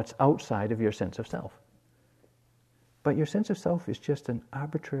what's outside of your sense of self. But your sense of self is just an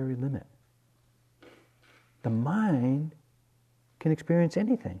arbitrary limit. The mind can experience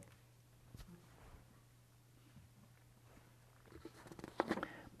anything.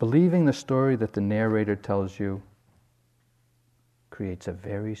 Believing the story that the narrator tells you creates a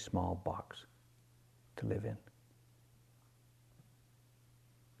very small box to live in.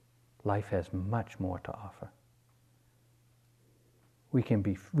 Life has much more to offer. We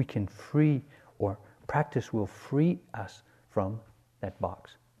can free, or practice will free us from that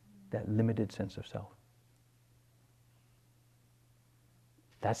box, that limited sense of self.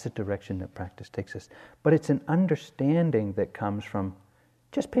 That's the direction that practice takes us. But it's an understanding that comes from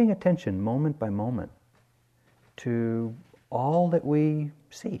just paying attention moment by moment to all that we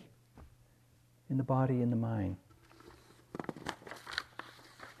see in the body and the mind.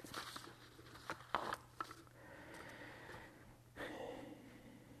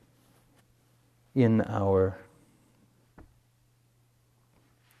 In our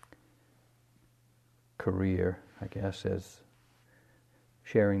career, I guess, as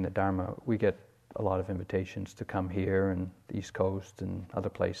sharing the Dharma, we get a lot of invitations to come here and the East Coast and other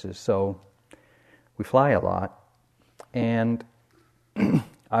places. So we fly a lot, and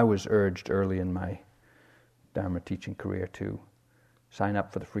I was urged early in my Dharma teaching career to sign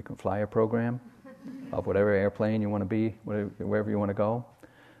up for the frequent flyer program of whatever airplane you want to be, wherever you want to go.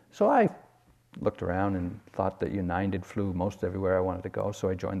 So I looked around and thought that United flew most everywhere I wanted to go, so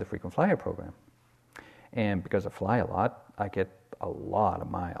I joined the frequent flyer program. And because I fly a lot, I get a lot of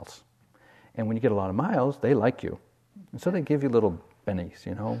miles. And when you get a lot of miles, they like you. And so they give you little bennies,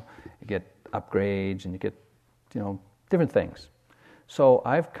 You get upgrades and you get, different things. So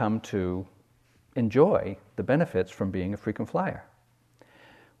I've come to enjoy the benefits from being a frequent flyer.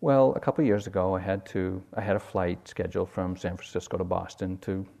 Well, a couple of years ago, I had a flight scheduled from San Francisco to Boston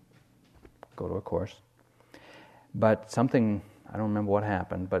to go to a course. But something, I don't remember what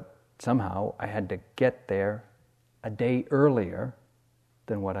happened, but somehow I had to get there a day earlier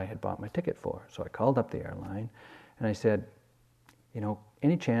than what I had bought my ticket for. So I called up the airline and I said,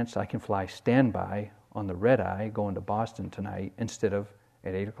 any chance I can fly standby on the red eye going to Boston tonight instead of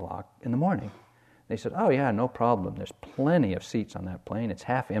at 8 o'clock in the morning? They said, oh yeah, no problem. There's plenty of seats on that plane. It's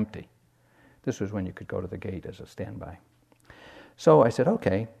half empty. This was when you could go to the gate as a standby. So I said,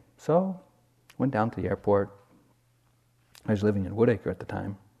 okay. So went down to the airport. I was living in Woodacre at the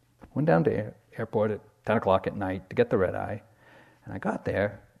time. Went down to the airport at 10 o'clock at night to get the red eye. And I got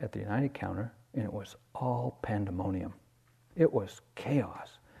there at the United counter, and it was all pandemonium. It was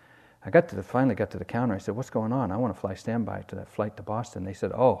chaos. I finally got to the counter. I said, what's going on? I want to fly standby to that flight to Boston. They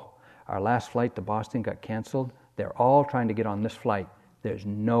said, oh, our last flight to Boston got canceled. They're all trying to get on this flight. There's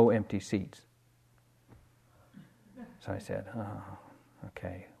no empty seats. So I said, oh,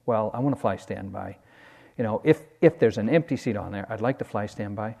 okay. Well, I want to fly standby. If there's an empty seat on there, I'd like to fly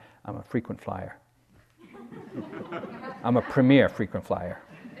standby. I'm a frequent flyer. I'm a premier frequent flyer.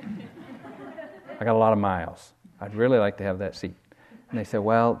 I got a lot of miles. I'd really like to have that seat. And they said,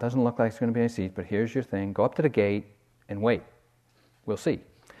 well, it doesn't look like it's going to be any seats, but here's your thing. Go up to the gate and wait. We'll see.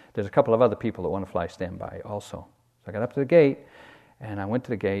 There's a couple of other people that want to fly standby also. So I got up to the gate, and I went to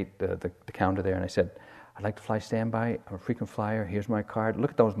the gate, the counter there, and I said, I'd like to fly standby. I'm a frequent flyer. Here's my card.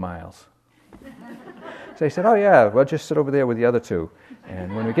 Look at those miles. So they said, oh yeah, well, just sit over there with the other two.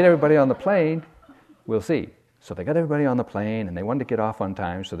 And when we get everybody on the plane, we'll see. So they got everybody on the plane, and they wanted to get off on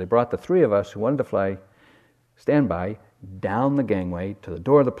time, so they brought the three of us who wanted to fly standby down the gangway to the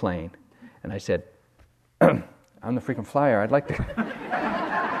door of the plane. And I said, I'm the frequent flyer. I'd like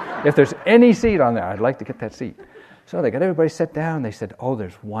to, if there's any seat on there, I'd like to get that seat. So they got everybody set down. They said, oh,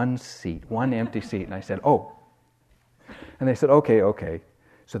 there's one seat, one empty seat. And I said, oh. And they said, okay.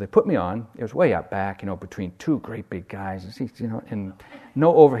 So they put me on. It was way up back, between two great big guys, and seats, and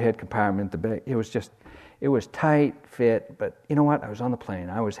no overhead compartment. It was tight fit, but you know what? I was on the plane.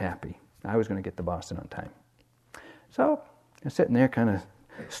 I was happy. I was going to get to Boston on time. So I was sitting there kind of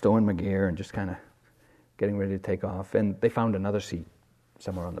stowing my gear and just kind of getting ready to take off. And they found another seat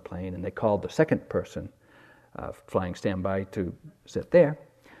somewhere on the plane, and they called the second person flying standby to sit there,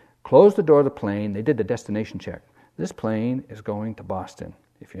 closed the door of the plane. They did the destination check. This plane is going to Boston.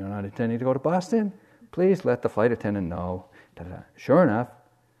 If you're not intending to go to Boston, please let the flight attendant know. Da-da. Sure enough,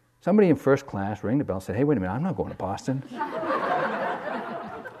 somebody in first class rang the bell and said, hey, wait a minute, I'm not going to Boston.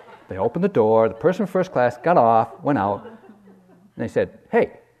 They opened the door. The person in first class got off, went out, and they said,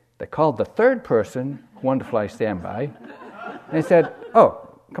 hey, they called the third person who wanted to fly standby, and they said, oh,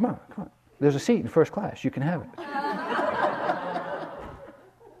 come on. There's a seat in first class. You can have it.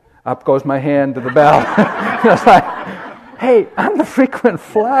 Up goes my hand to the bell. I was like, hey, I'm the frequent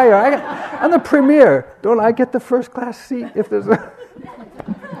flyer. I'm the premier. Don't I get the first class seat if there's a...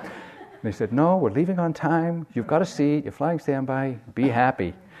 they said, no, we're leaving on time. You've got a seat. You're flying standby. Be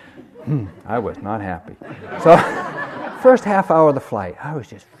happy. I was not happy. So first half hour of the flight, I was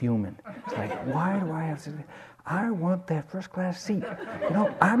just fuming. It's like, why do I have to... I want that first class seat.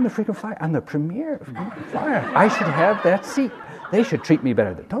 I'm the freaking flyer. I'm the premier flyer. I should have that seat. They should treat me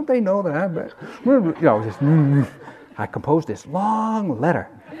better. Don't they know that I'm better? I composed this long letter.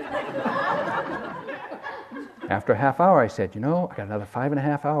 After a half hour, I said, I got another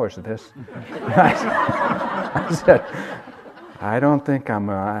 5.5 hours of this. I said, I don't think I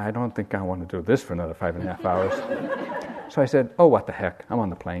want to do this for another 5.5 hours. So I said, oh, what the heck? I'm on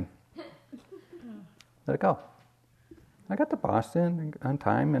the plane. Let it go. I got to Boston on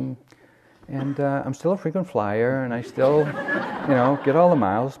time, and I'm still a frequent flyer, and I still, get all the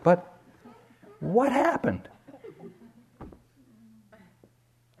miles. But what happened?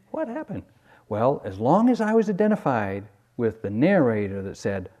 What happened? Well, as long as I was identified with the narrator that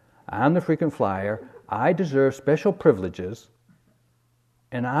said, I'm the frequent flyer, I deserve special privileges,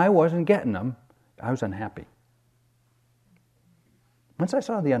 and I wasn't getting them, I was unhappy. Once I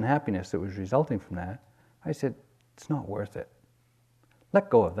saw the unhappiness that was resulting from that, I said, it's not worth it. Let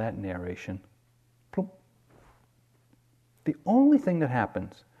go of that narration. The only thing that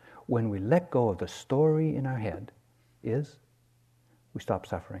happens when we let go of the story in our head is we stop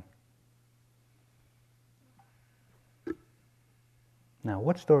suffering. Now,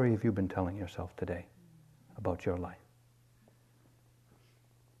 what story have you been telling yourself today about your life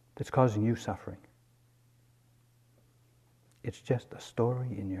that's causing you suffering? It's just a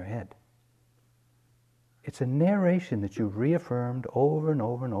story in your head. It's a narration that you've reaffirmed over and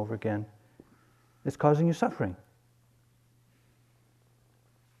over and over again that's causing you suffering.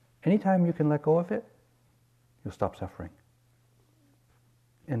 Anytime you can let go of it, you'll stop suffering.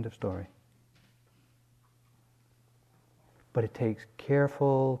 End of story. But it takes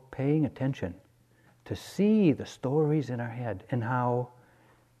careful paying attention to see the stories in our head and how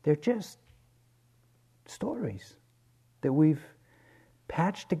they're just stories that we've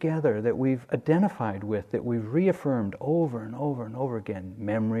patched together, that we've identified with, that we've reaffirmed over and over and over again.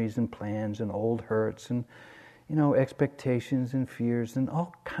 Memories and plans and old hurts and, expectations and fears and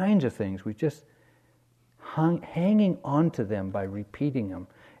all kinds of things. We've just hanging on to them by repeating them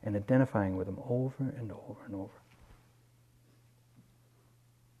and identifying with them over and over and over.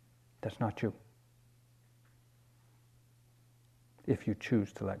 That's not you. If you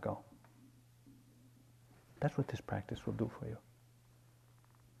choose to let go. That's what this practice will do for you.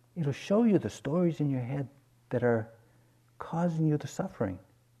 It'll show you the stories in your head that are causing you the suffering.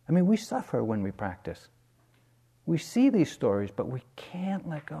 I mean, we suffer when we practice. We see these stories, but we can't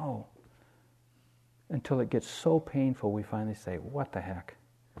let go until it gets so painful we finally say, what the heck?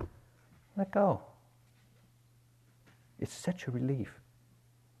 Let go. It's such a relief.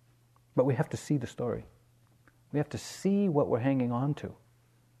 But we have to see the story. We have to see what we're hanging on to.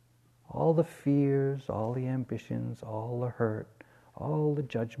 All the fears, all the ambitions, all the hurt, all the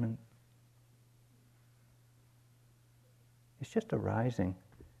judgment. It's just arising.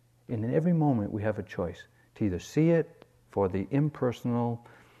 And in every moment we have a choice to either see it for the impersonal,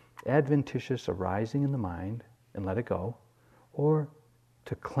 adventitious arising in the mind and let it go, or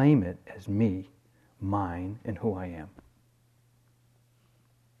to claim it as me, mine, and who I am.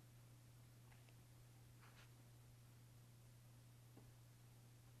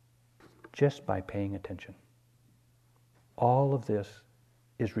 Just by paying attention. All of this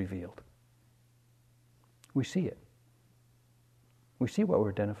is revealed. We see it. We see what we're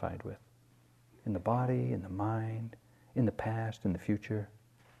identified with. In the body, in the mind, in the past, in the future,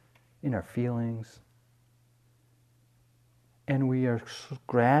 in our feelings. And we are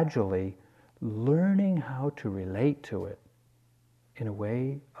gradually learning how to relate to it in a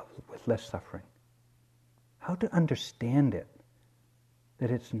way with less suffering. How to understand it. That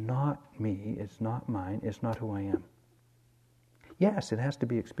it's not me, it's not mine, it's not who I am. Yes, it has to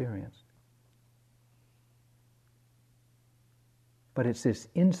be experienced. But it's this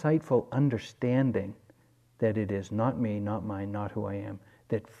insightful understanding that it is not me, not mine, not who I am,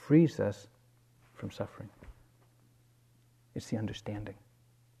 that frees us from suffering. It's the understanding.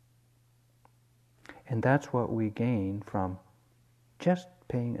 And that's what we gain from just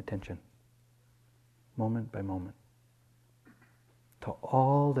paying attention, moment by moment, to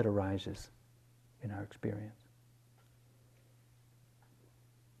all that arises in our experience.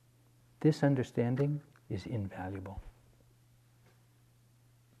 This understanding is invaluable.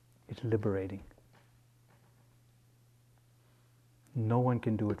 It's liberating. No one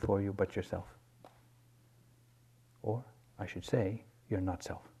can do it for you but yourself. Or, I should say, you're not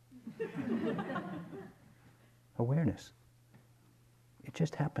self. Awareness. It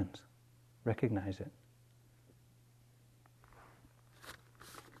just happens. Recognize it.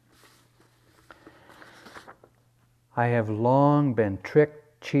 I have long been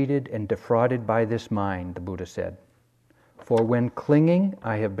tricked, cheated, and defrauded by this mind, the Buddha said. For when clinging,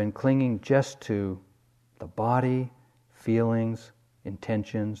 I have been clinging just to the body, feelings,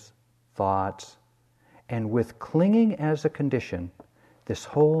 intentions, thoughts, and with clinging as a condition, this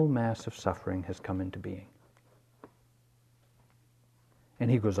whole mass of suffering has come into being. And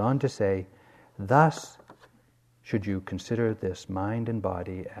he goes on to say, thus should you consider this mind and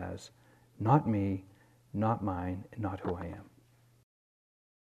body as not me, not mine, and not who I am.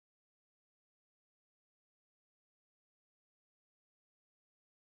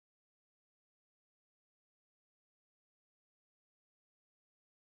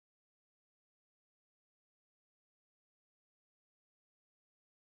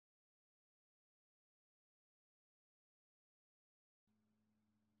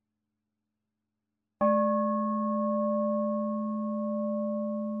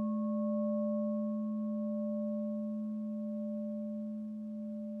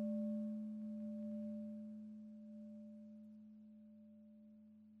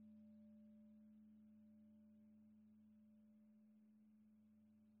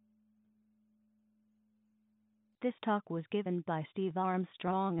 This talk was given by Steve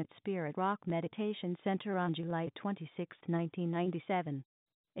Armstrong at Spirit Rock Meditation Center on July 26, 1997.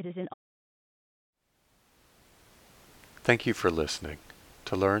 It is in. Thank you for listening.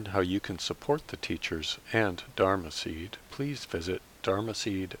 To learn how you can support the teachers and Dharma Seed, please visit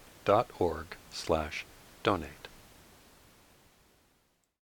dharmaseed.org/donate.